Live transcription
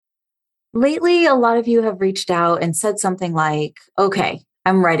Lately, a lot of you have reached out and said something like, okay,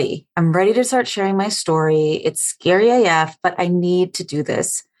 I'm ready. I'm ready to start sharing my story. It's scary AF, but I need to do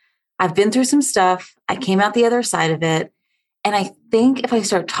this. I've been through some stuff. I came out the other side of it. And I think if I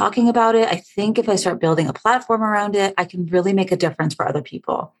start talking about it, I think if I start building a platform around it, I can really make a difference for other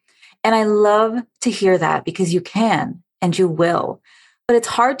people. And I love to hear that because you can and you will. But it's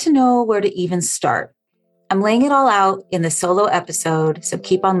hard to know where to even start. I'm laying it all out in the solo episode, so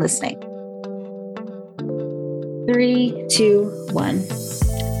keep on listening. 3, 2, 1.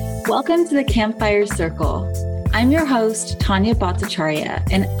 Welcome to the Campfire Circle. I'm your host, Tanya Bhattacharya,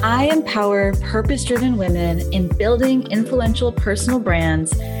 and I empower purpose-driven women in building influential personal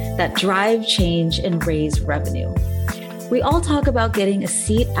brands that drive change and raise revenue. We all talk about getting a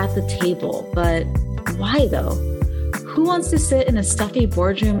seat at the table, but why though? Who wants to sit in a stuffy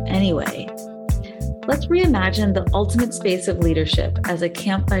boardroom anyway? Let's reimagine the ultimate space of leadership as a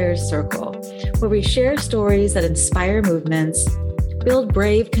campfire circle, where we share stories that inspire movements, build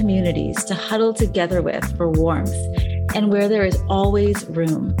brave communities to huddle together with for warmth, and where there is always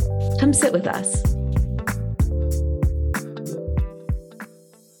room. Come sit with us.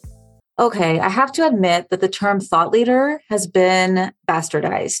 Okay, I have to admit that the term thought leader has been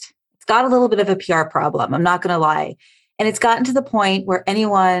bastardized. It's got a little bit of a PR problem, I'm not going to lie. And it's gotten to the point where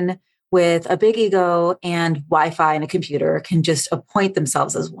anyone with a big ego and Wi-Fi and a computer can just appoint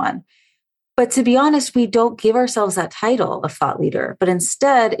themselves as one. But to be honest, we don't give ourselves that title of thought leader, but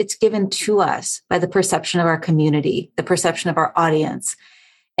instead it's given to us by the perception of our community, the perception of our audience.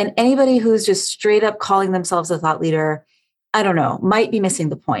 And anybody who's just straight up calling themselves a thought leader, I don't know, might be missing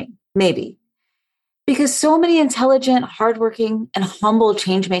the point, maybe. Because so many intelligent, hardworking, and humble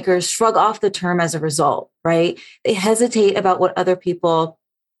change makers shrug off the term as a result, right? They hesitate about what other people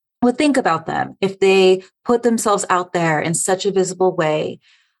would think about them if they put themselves out there in such a visible way.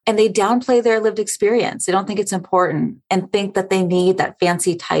 And they downplay their lived experience. They don't think it's important and think that they need that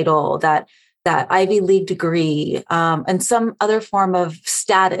fancy title, that Ivy League degree, and some other form of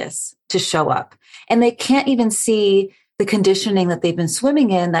status to show up. And they can't even see the conditioning that they've been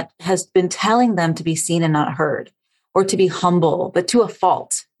swimming in that has been telling them to be seen and not heard, or to be humble, but to a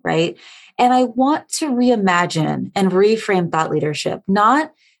fault, right? And I want to reimagine and reframe thought leadership,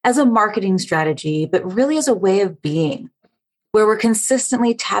 not as a marketing strategy, but really as a way of being, where we're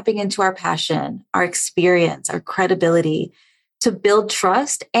consistently tapping into our passion, our experience, our credibility to build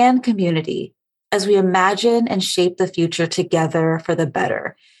trust and community as we imagine and shape the future together for the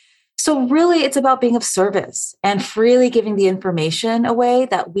better. So really, it's about being of service and freely giving the information away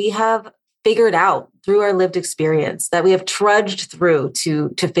that we have figured out through our lived experience, that we have trudged through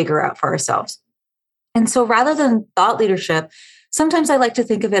to figure out for ourselves. And so rather than thought leadership, sometimes I like to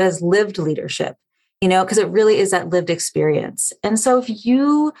think of it as lived leadership, because it really is that lived experience. And so if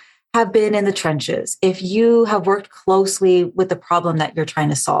you have been in the trenches, if you have worked closely with the problem that you're trying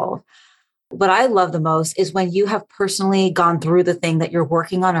to solve, what I love the most is when you have personally gone through the thing that you're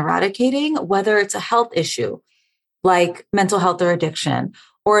working on eradicating, whether it's a health issue like mental health or addiction,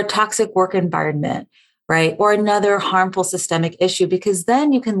 or a toxic work environment, right? Or another harmful systemic issue, because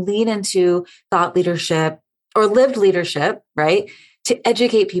then you can lean into thought leadership or lived leadership, right? To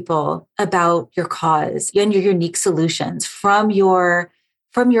educate people about your cause and your unique solutions from your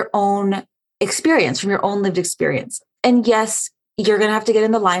own experience, from your own lived experience. And yes, you're going to have to get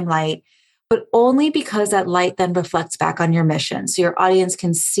in the limelight, but only because that light then reflects back on your mission. So your audience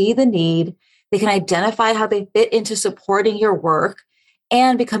can see the need, they can identify how they fit into supporting your work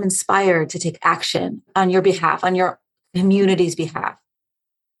and become inspired to take action on your behalf, on your community's behalf.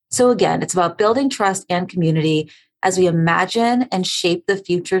 So again, it's about building trust and community as we imagine and shape the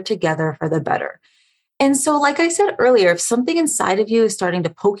future together for the better. And so, like I said earlier, if something inside of you is starting to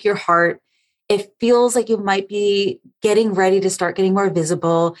poke your heart, it feels like you might be getting ready to start getting more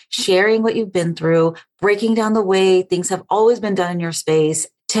visible, sharing what you've been through, breaking down the way things have always been done in your space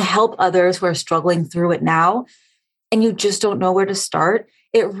to help others who are struggling through it now, and you just don't know where to start.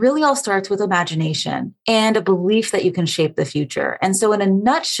 It really all starts with imagination and a belief that you can shape the future. And so in a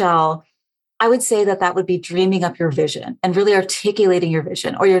nutshell, I would say that would be dreaming up your vision and really articulating your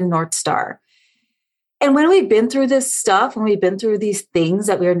vision or your North Star. And when we've been through this stuff, when we've been through these things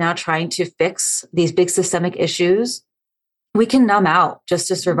that we are now trying to fix, these big systemic issues, we can numb out just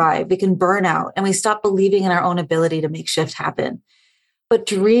to survive. We can burn out and we stop believing in our own ability to make shift happen. But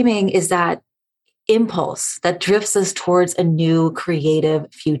dreaming is that impulse that drifts us towards a new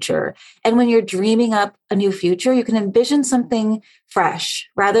creative future. And when you're dreaming up a new future, you can envision something fresh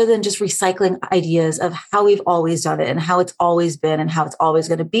rather than just recycling ideas of how we've always done it and how it's always been and how it's always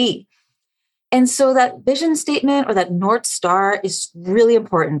going to be. And so that vision statement or that North Star is really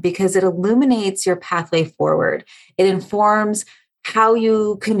important because it illuminates your pathway forward. It informs how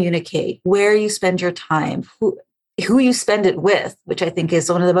you communicate, where you spend your time, who you spend it with, which I think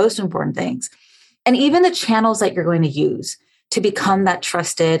is one of the most important things. And even the channels that you're going to use to become that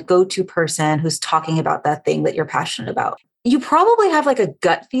trusted go-to person who's talking about that thing that you're passionate about. You probably have like a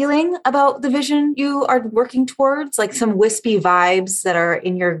gut feeling about the vision you are working towards, like some wispy vibes that are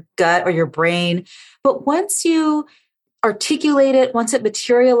in your gut or your brain. But once you articulate it, once it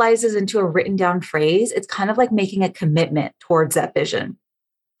materializes into a written down phrase, it's kind of like making a commitment towards that vision.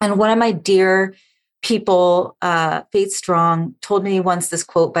 And one of my dear people, Faith Strong, told me once this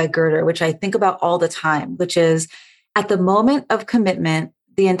quote by Goethe, which I think about all the time, which is, at the moment of commitment,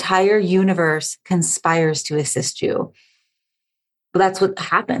 the entire universe conspires to assist you. But that's what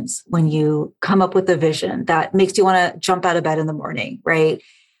happens when you come up with a vision that makes you want to jump out of bed in the morning, right?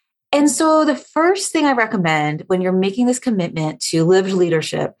 And so the first thing I recommend when you're making this commitment to lived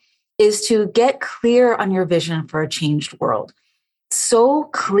leadership is to get clear on your vision for a changed world. So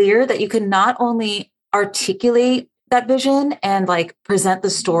clear that you can not only articulate that vision and like present the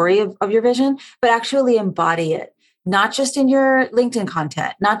story of your vision, but actually embody it, not just in your LinkedIn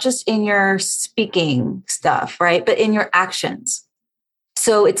content, not just in your speaking stuff, right? But in your actions.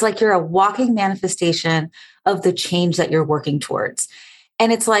 So it's like you're a walking manifestation of the change that you're working towards.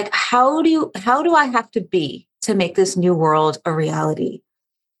 And it's like, how do I have to be to make this new world a reality?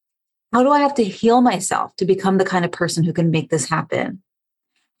 How do I have to heal myself to become the kind of person who can make this happen?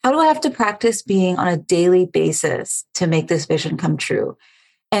 How do I have to practice being on a daily basis to make this vision come true?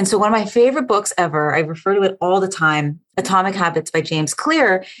 And so one of my favorite books ever, I refer to it all the time, Atomic Habits by James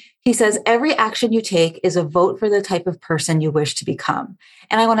Clear. He says, every action you take is a vote for the type of person you wish to become.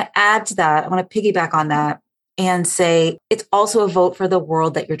 And I want to add to that, I want to piggyback on that and say, it's also a vote for the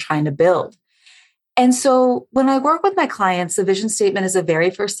world that you're trying to build. And so when I work with my clients, the vision statement is the very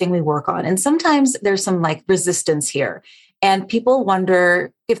first thing we work on. And sometimes there's some like resistance here. And people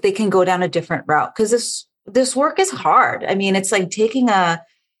wonder if they can go down a different route because this work is hard. I mean, it's like taking a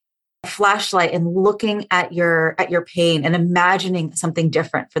flashlight and looking at your pain and imagining something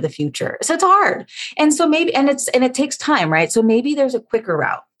different for the future. So it's hard. And so maybe, and it takes time, right? So maybe there's a quicker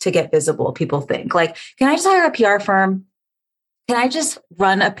route to get visible. People think like, can I just hire a PR firm? Can I just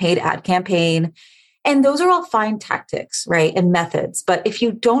run a paid ad campaign? And those are all fine tactics, right? And methods. But if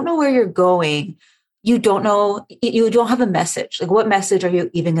you don't know where you're going, you don't have a message. Like, what message are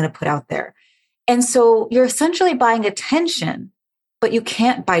you even going to put out there? And so you're essentially buying attention, but you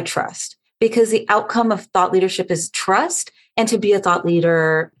can't buy trust because the outcome of thought leadership is trust. And to be a thought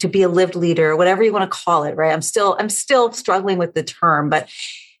leader, to be a lived leader, whatever you want to call it, right? I'm still struggling with the term, but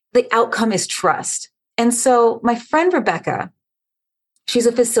the outcome is trust. And so my friend Rebecca, she's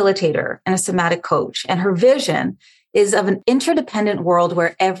a facilitator and a somatic coach, and her vision is of an interdependent world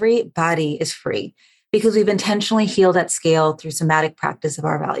where everybody is free because we've intentionally healed at scale through somatic practice of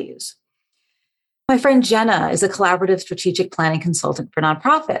our values. My friend Jenna is a collaborative strategic planning consultant for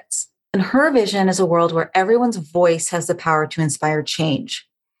nonprofits, and her vision is a world where everyone's voice has the power to inspire change.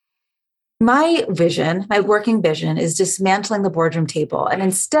 My vision, my working vision, is dismantling the boardroom table and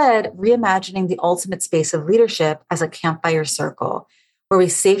instead reimagining the ultimate space of leadership as a campfire circle where we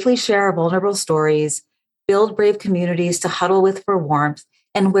safely share our vulnerable stories, build brave communities to huddle with for warmth,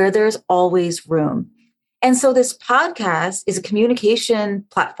 and where there's always room. And so this podcast is a communication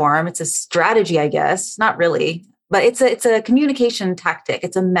platform. It's a strategy, I guess, not really, but it's a communication tactic.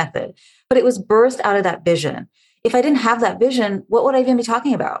 It's a method, but it was birthed out of that vision. If I didn't have that vision, what would I even be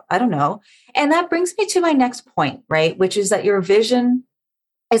talking about? I don't know. And that brings me to my next point, right? Which is that your vision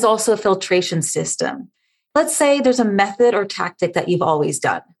is also a filtration system. Let's say there's a method or tactic that you've always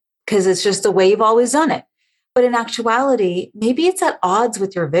done because it's just the way you've always done it. But in actuality, maybe it's at odds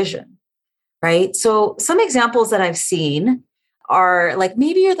with your vision. Right? So some examples that I've seen are like,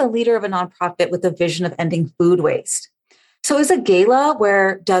 maybe you're the leader of a nonprofit with a vision of ending food waste. So is a gala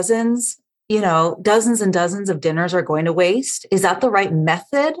where dozens and dozens of dinners are going to waste, is that the right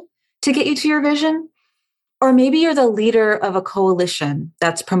method to get you to your vision? Or maybe you're the leader of a coalition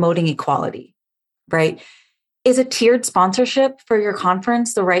that's promoting equality, right? Is a tiered sponsorship for your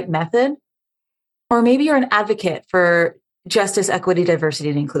conference the right method? Or maybe you're an advocate for justice, equity, diversity,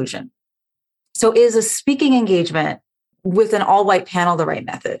 and inclusion. So is a speaking engagement with an all-white panel the right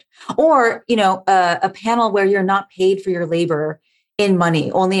method? Or, a panel where you're not paid for your labor in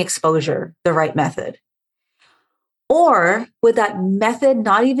money, only exposure, the right method? Or would that method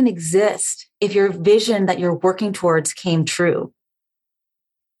not even exist if your vision that you're working towards came true?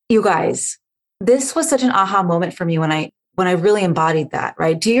 You guys, this was such an aha moment for me when I when I really embodied that,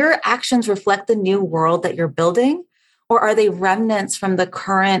 right? Do your actions reflect the new world that you're building, or are they remnants from the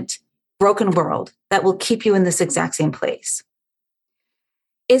current broken world that will keep you in this exact same place?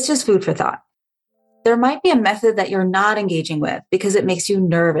 It's just food for thought. There might be a method that you're not engaging with because it makes you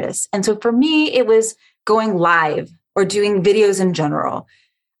nervous. And so for me, it was going live or doing videos in general.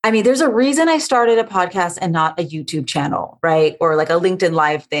 I mean, there's a reason I started a podcast and not a YouTube channel, right? Or like a LinkedIn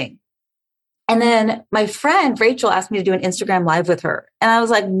Live thing. And then my friend Rachel asked me to do an Instagram Live with her. And I was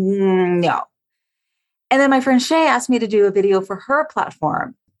like, no. And then my friend Shay asked me to do a video for her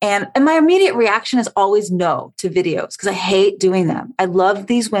platform. And my immediate reaction is always no to videos because I hate doing them. I love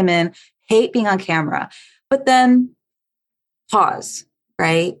these women, hate being on camera. But then pause,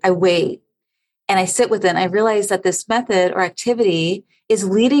 right? I wait and I sit with it. And I realize that this method or activity is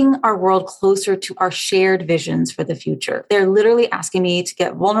leading our world closer to our shared visions for the future. They're literally asking me to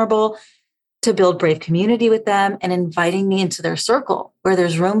get vulnerable, to build brave community with them, and inviting me into their circle where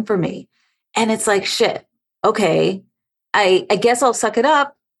there's room for me. And it's like, shit, okay, I guess I'll suck it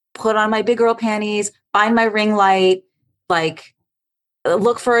up, put on my big girl panties, find my ring light, like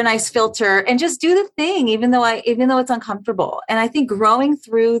look for a nice filter and just do the thing, even though it's uncomfortable. And I think growing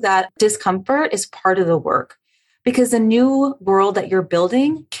through that discomfort is part of the work, because the new world that you're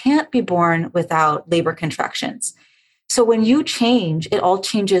building can't be born without labor contractions. So when you change, it all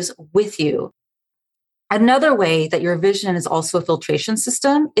changes with you. Another way that your vision is also a filtration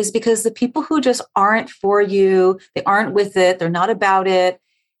system is because the people who just aren't for you, they aren't with it, they're not about it,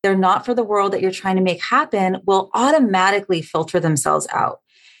 they're not for the world that you're trying to make happen, will automatically filter themselves out.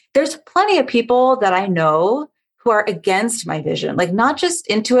 There's plenty of people that I know who are against my vision, like not just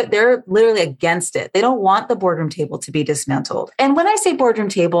into it, they're literally against it. They don't want the boardroom table to be dismantled. And when I say boardroom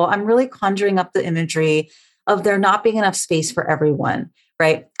table, I'm really conjuring up the imagery of there not being enough space for everyone,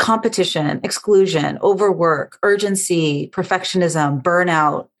 right? Competition, exclusion, overwork, urgency, perfectionism,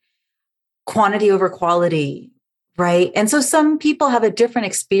 burnout, quantity over quality, right? And so some people have a different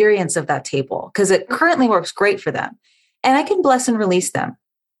experience of that table because it currently works great for them. And I can bless and release them.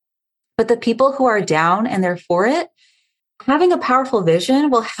 But the people who are down and they're for it, having a powerful vision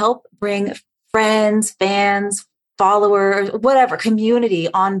will help bring friends, fans, followers, whatever, community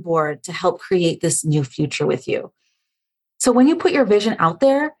on board to help create this new future with you. So when you put your vision out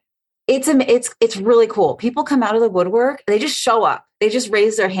there, it's really cool. People come out of the woodwork, they just show up, they just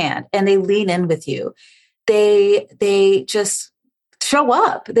raise their hand and they lean in with you. They just show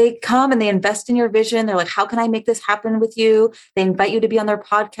up. They come and they invest in your vision. They're like, how can I make this happen with you? They invite you to be on their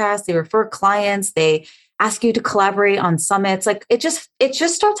podcast. They refer clients. They ask you to collaborate on summits. Like it just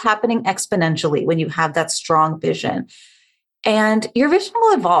starts happening exponentially when you have that strong vision. And your vision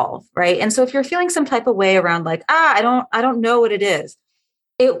will evolve, right? And so if you're feeling some type of way around like, I don't know what it is,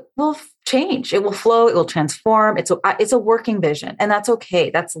 it will change. It will flow. It will transform. It's a working vision, and that's okay.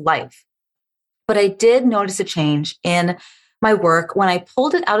 That's life. But I did notice a change in my work when I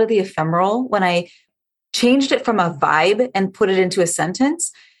pulled it out of the ephemeral, when I changed it from a vibe and put it into a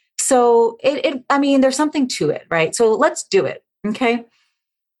sentence. So there's something to it, right? So let's do it. Okay.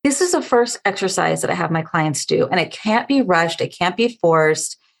 This is the first exercise that I have my clients do, and it can't be rushed. It can't be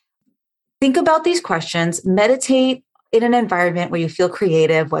forced. Think about these questions, meditate in an environment where you feel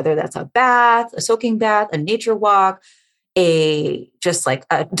creative, whether that's a bath, a soaking bath, a nature walk, just like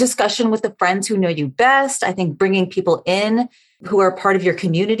a discussion with the friends who know you best. I think bringing people in who are part of your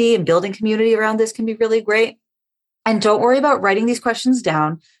community and building community around this can be really great. And don't worry about writing these questions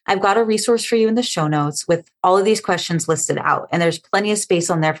down. I've got a resource for you in the show notes with all of these questions listed out. And there's plenty of space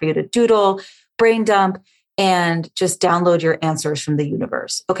on there for you to doodle, brain dump, and just download your answers from the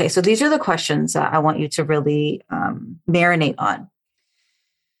universe. Okay, so these are the questions I want you to really marinate on.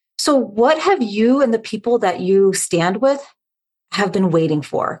 So what have you and the people that you stand with have been waiting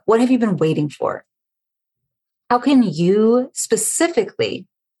for? What have you been waiting for? How can you specifically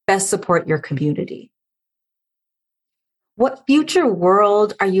best support your community? What future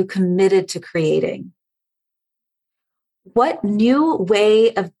world are you committed to creating? What new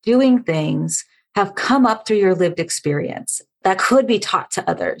way of doing things have come up through your lived experience that could be taught to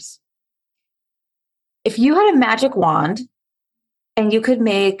others? If you had a magic wand and you could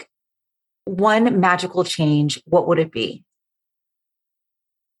make one magical change, what would it be?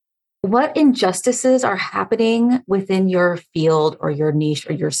 What injustices are happening within your field or your niche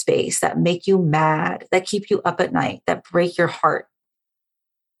or your space that make you mad, that keep you up at night, that break your heart?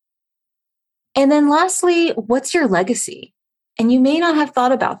 And then lastly, what's your legacy? And you may not have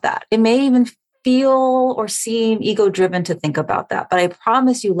thought about that. It may even feel or seem ego-driven to think about that. But I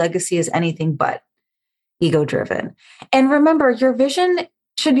promise you, legacy is anything but ego-driven. And remember, your vision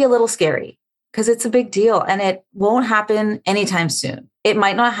should be a little scary. because it's a big deal and it won't happen anytime soon. It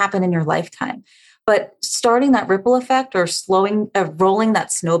might not happen in your lifetime, but starting that ripple effect or rolling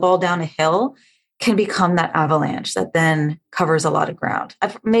that snowball down a hill can become that avalanche that then covers a lot of ground.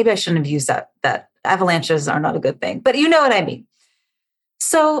 Maybe I shouldn't have used that avalanches are not a good thing, but you know what I mean.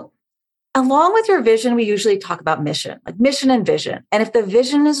 So along with your vision, we usually talk about mission, like mission and vision. And if the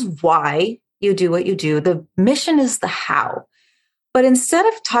vision is why you do what you do, the mission is the how. But instead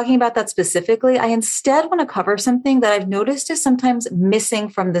of talking about that specifically, I instead want to cover something that I've noticed is sometimes missing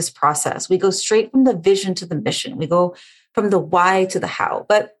from this process. We go straight from the vision to the mission. We go from the why to the how.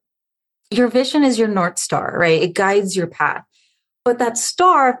 But your vision is your North Star, right? It guides your path. But that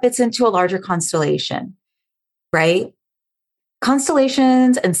star fits into a larger constellation, right?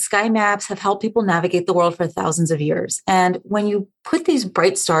 Constellations and sky maps have helped people navigate the world for thousands of years. And when you put these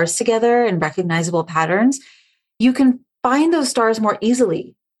bright stars together in recognizable patterns, you can find those stars more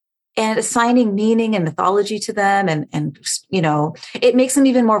easily and assigning meaning and mythology to them. And it makes them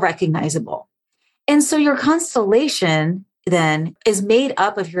even more recognizable. And so your constellation then is made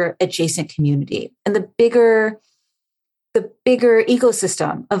up of your adjacent community and the bigger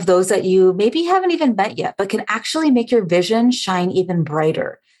ecosystem of those that you maybe haven't even met yet, but can actually make your vision shine even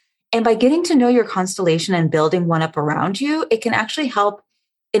brighter. And by getting to know your constellation and building one up around you, it can actually help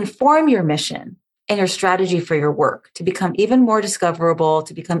inform your mission and your strategy for your work to become even more discoverable,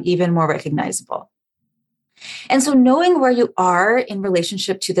 to become even more recognizable. And so knowing where you are in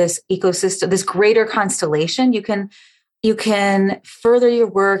relationship to this ecosystem, this greater constellation, you can further your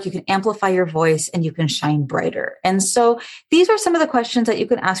work, you can amplify your voice, and you can shine brighter. And so these are some of the questions that you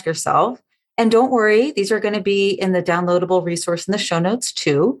can ask yourself. And don't worry, these are going to be in the downloadable resource in the show notes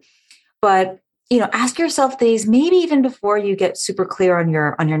too. But ask yourself these maybe even before you get super clear on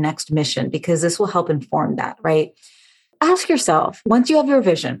your next mission, because this will help inform that, right? Ask yourself, once you have your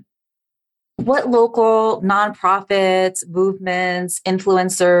vision, what local nonprofits, movements,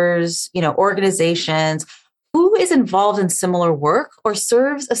 influencers, organizations, who is involved in similar work or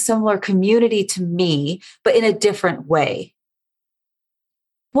serves a similar community to me, but in a different way?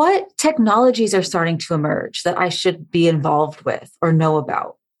 What technologies are starting to emerge that I should be involved with or know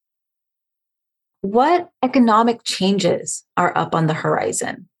about? What economic changes are up on the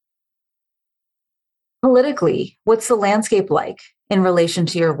horizon? Politically, what's the landscape like in relation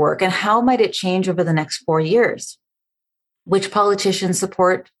to your work, and how might it change over the next 4 years? Which politicians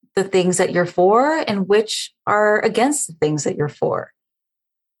support the things that you're for and which are against the things that you're for?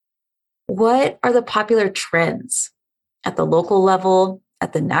 What are the popular trends at the local level,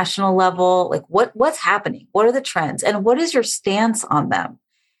 at the national level? Like what's happening? What are the trends and what is your stance on them?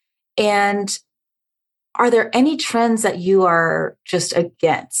 And are there any trends that you are just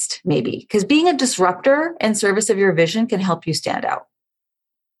against maybe? Because being a disruptor in service of your vision can help you stand out.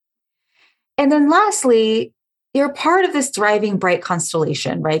 And then lastly, you're part of this thriving, bright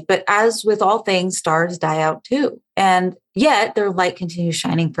constellation, right? But as with all things, stars die out too. And yet their light continues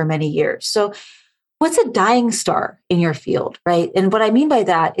shining for many years. So what's a dying star in your field, right? And what I mean by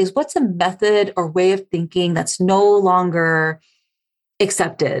that is what's a method or way of thinking that's no longer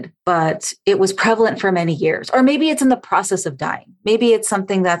accepted, but it was prevalent for many years, or maybe it's in the process of dying. Maybe it's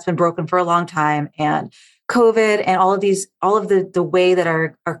something that's been broken for a long time, and COVID and all of the way that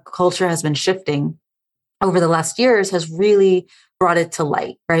our culture has been shifting over the last years has really brought it to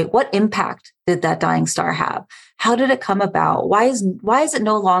light, right? What impact did that dying star have? How did it come about? Why is it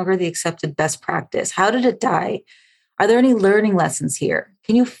no longer the accepted best practice? How did it die? Are there any learning lessons here?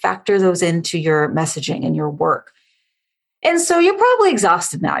 Can you factor those into your messaging and your work? And so you're probably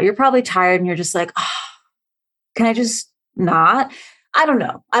exhausted now. You're probably tired and you're just like, oh, can I just not? I don't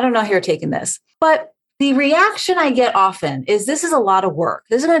know. I don't know how you're taking this. But the reaction I get often is this is a lot of work.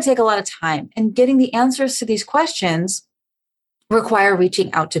 This is going to take a lot of time. And getting the answers to these questions require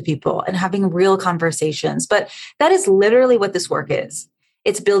reaching out to people and having real conversations. But that is literally what this work is.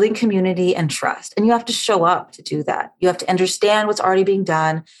 It's building community and trust. And you have to show up to do that. You have to understand what's already being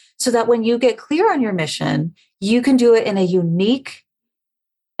done so that when you get clear on your mission, you can do it in a unique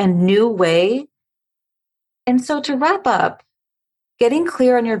and new way. And so to wrap up, getting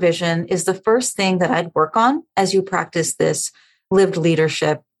clear on your vision is the first thing that I'd work on as you practice this lived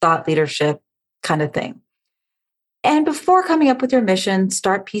leadership, thought leadership kind of thing. And before coming up with your mission,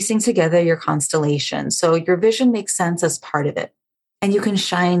 start piecing together your constellation so your vision makes sense as part of it. And you can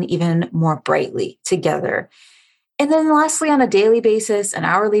shine even more brightly together. And then lastly, on a daily basis, an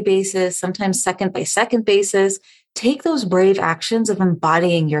hourly basis, sometimes second by second basis, take those brave actions of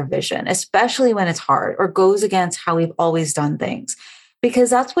embodying your vision, especially when it's hard or goes against how we've always done things,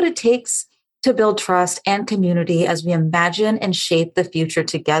 because that's what it takes to build trust and community as we imagine and shape the future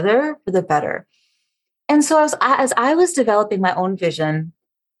together for the better. And so as I was developing my own vision,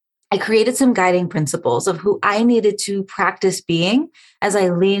 I created some guiding principles of who I needed to practice being as I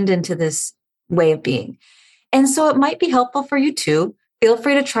leaned into this way of being. And so it might be helpful for you too. Feel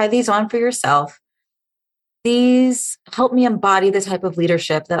free to try these on for yourself. These help me embody the type of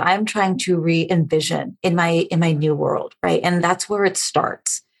leadership that I'm trying to re-envision in my new world, right? And that's where it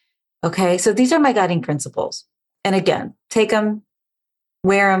starts. Okay. So these are my guiding principles. And again, take them,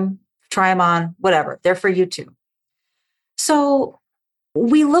 wear them, try them on, whatever. They're for you too. So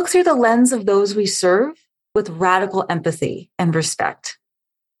we look through the lens of those we serve with radical empathy and respect.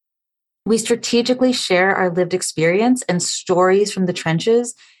 We strategically share our lived experience and stories from the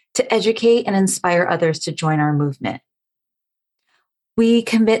trenches to educate and inspire others to join our movement. We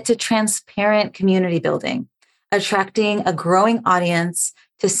commit to transparent community building, attracting a growing audience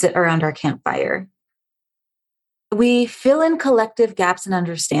to sit around our campfire. We fill in collective gaps in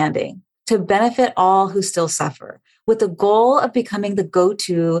understanding to benefit all who still suffer, with the goal of becoming the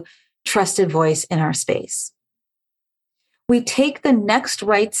go-to trusted voice in our space. We take the next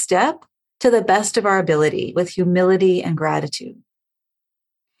right step to the best of our ability with humility and gratitude.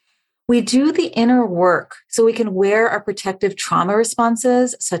 We do the inner work so we can wear our protective trauma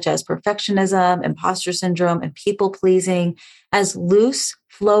responses, such as perfectionism, imposter syndrome, and people-pleasing, as loose,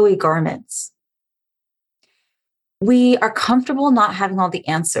 flowy garments. We are comfortable not having all the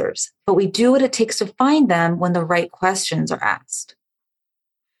answers, but we do what it takes to find them when the right questions are asked.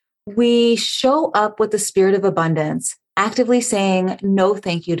 We show up with the spirit of abundance, actively saying no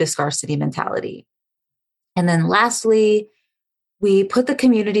thank you to scarcity mentality. And then lastly, we put the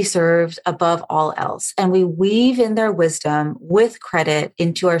community served above all else, and we weave in their wisdom with credit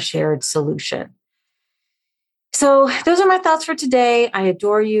into our shared solution. So those are my thoughts for today. I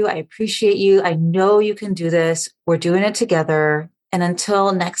adore you. I appreciate you. I know you can do this. We're doing it together. And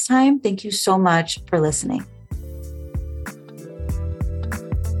until next time, thank you so much for listening.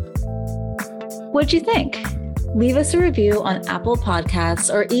 What'd you think? Leave us a review on Apple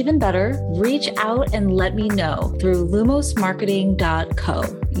Podcasts, or even better, reach out and let me know through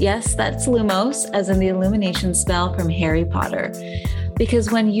lumosmarketing.co. Yes, that's Lumos, as in the illumination spell from Harry Potter.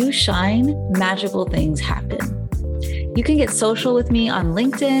 Because when you shine, magical things happen. You can get social with me on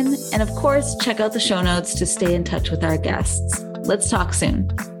LinkedIn, and of course, check out the show notes to stay in touch with our guests. Let's talk soon.